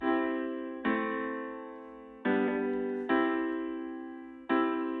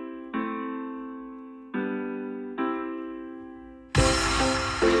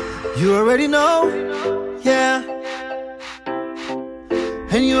You already know, yeah.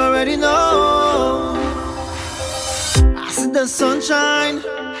 And you already know. I see the sunshine,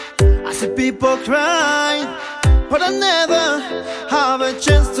 I see people crying, but I never have a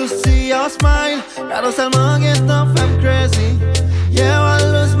chance to see your smile. Claro, seulement get off, I'm crazy. Yeah, I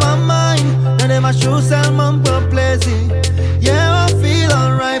lose my mind. And in my shoes, seulement pour plaisir. Yeah, I feel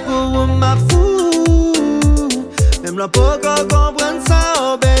alright pour ma fou. Même la poco comprendre ça,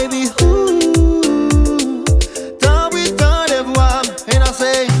 oh baby. Tant oui, tant de voix. And I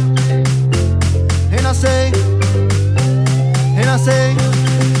say, and I say, and I say,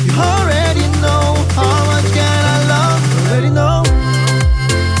 you already know how much can I love. You already know.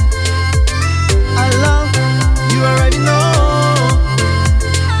 I love, you already know.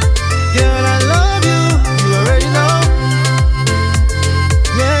 Girl, I love you, you already know.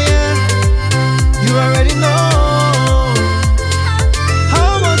 Yeah, yeah, you already know.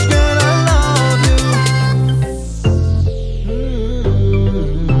 How much can I love you?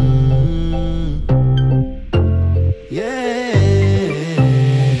 Yeah.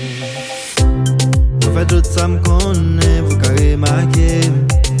 Vous faites tout ça me connaît, vous carrez ma game.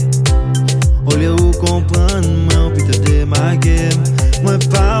 Au lieu où comprendre, moi on peut te démarquer. Moi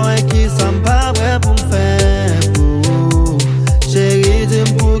pas ouais qui ça me pas vrai pour me faire pour. Chérie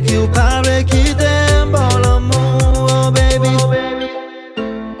dis-moi pour qui ou pas vrai qui t'aime bon l'amour, oh baby. Oh baby,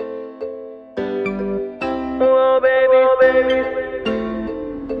 oh baby, oh baby.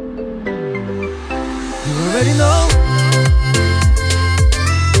 You already know.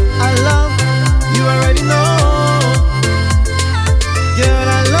 I love, you already know. Girl,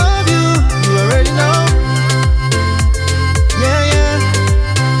 I love you, you already know. Yeah, yeah,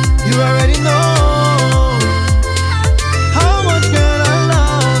 you already know. How much can I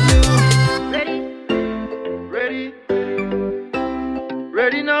love you? Ready, ready,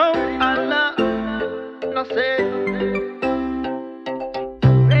 ready now. I love, I say.